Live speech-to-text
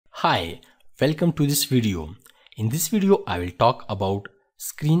Hi, welcome to this video. In this video, I will talk about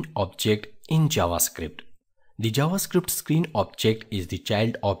screen object in JavaScript. The JavaScript screen object is the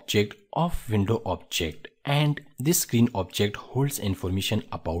child object of window object, and this screen object holds information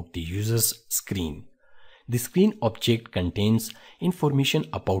about the user's screen. The screen object contains information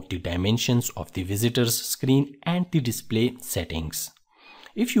about the dimensions of the visitor's screen and the display settings.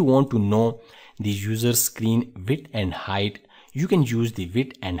 If you want to know the user's screen width and height, you can use the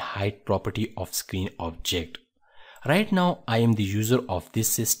width and height property of screen object. Right now I am the user of this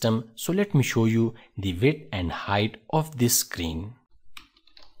system, so let me show you the width and height of this screen.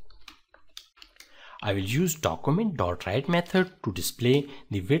 I will use document.write method to display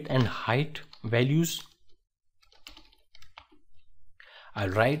the width and height values.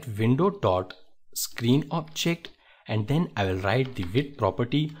 I'll write window.screenObject and then I will write the width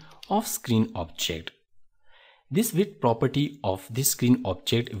property of screen object. This width property of this screen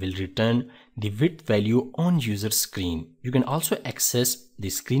object will return the width value on user screen. You can also access the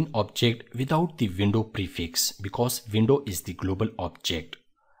screen object without the window prefix because window is the global object.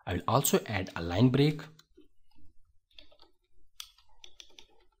 I will also add a line break.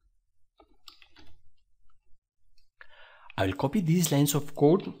 I will copy these lines of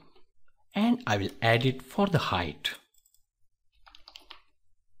code and I will add it for the height.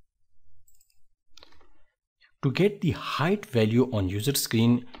 To get the height value on user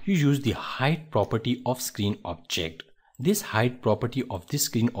screen, you use the height property of screen object. This height property of this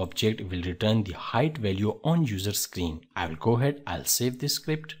screen object will return the height value on user screen. I will go ahead, I'll save this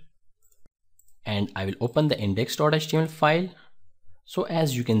script and I will open the index.html file. So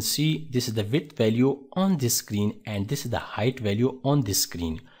as you can see, this is the width value on this screen and this is the height value on this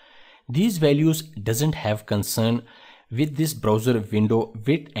screen. These values doesn't have concern with this browser window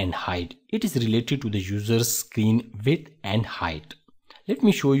width and height. It is related to the user's screen width and height. Let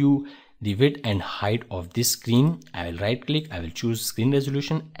me show you the width and height of this screen. I will right click, I will choose screen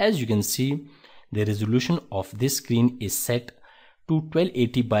resolution. As you can see, the resolution of this screen is set to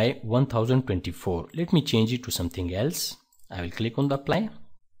 1280 by 1024. Let me change it to something else. I will click on the apply.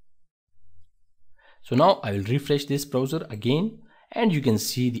 So now I will refresh this browser again and you can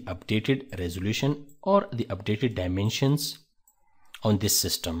see the updated resolution or the updated dimensions on this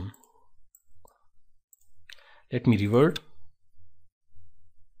system. Let me revert.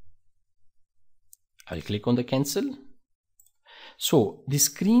 I will click on the cancel. So the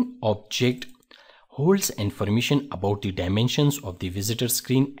screen object holds information about the dimensions of the visitor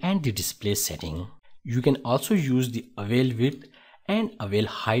screen and the display setting. You can also use the avail width and avail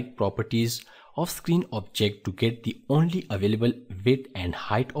height properties of screen object to get the only available width and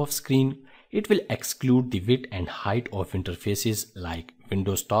height of screen. It will exclude the width and height of interfaces like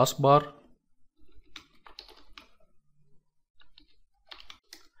Windows taskbar.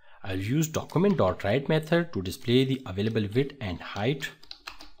 I'll use document.write method to display the available width and height.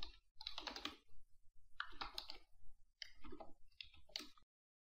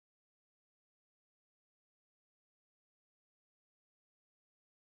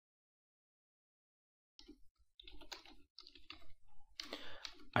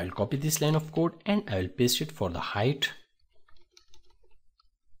 I will copy this line of code and I will paste it for the height.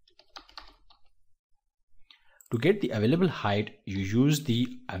 To get the available height, you use the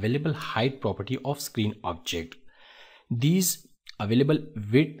available height property of screen object. These available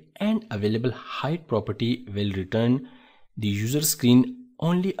width and available height property will return the user screen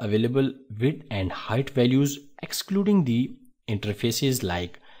only available width and height values, excluding the interfaces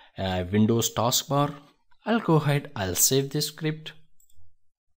like Windows taskbar. I'll go ahead, I'll save this script.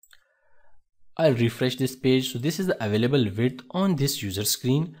 I'll refresh this page. So this is the available width on this user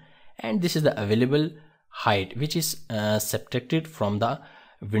screen and this is the available height which is subtracted from the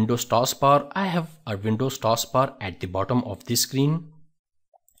Windows taskbar. I have a Windows taskbar at the bottom of this screen.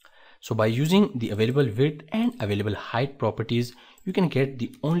 So by using the available width and available height properties, you can get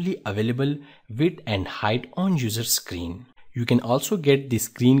the only available width and height on user screen. You can also get the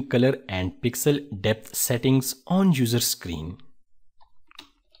screen color and pixel depth settings on user screen.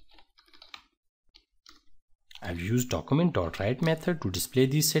 I've used document.write method to display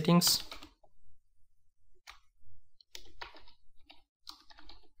these settings.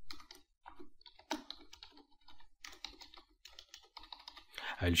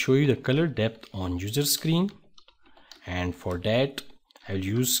 I'll show you the color depth on user screen, and for that I will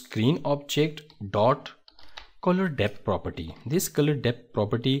use screen object dot color depth property. This color depth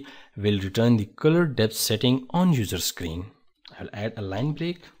property will return the color depth setting on user screen. I'll add a line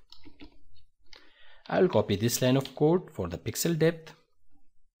break. I'll copy this line of code for the pixel depth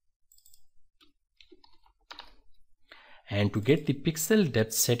And to get the pixel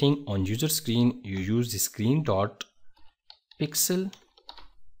depth setting on user screen, you use the screen.pixel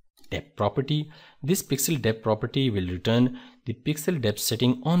depth property. This pixel depth property will return the pixel depth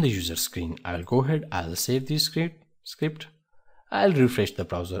setting on the user screen. I will go ahead, I'll save this script. I'll refresh the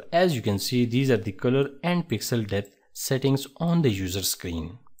browser. As you can see, these are the color and pixel depth settings on the user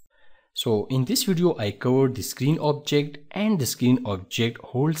screen. So in this video, I covered the screen object, and the screen object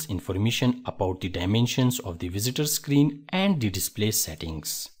holds information about the dimensions of the visitor screen and the display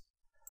settings.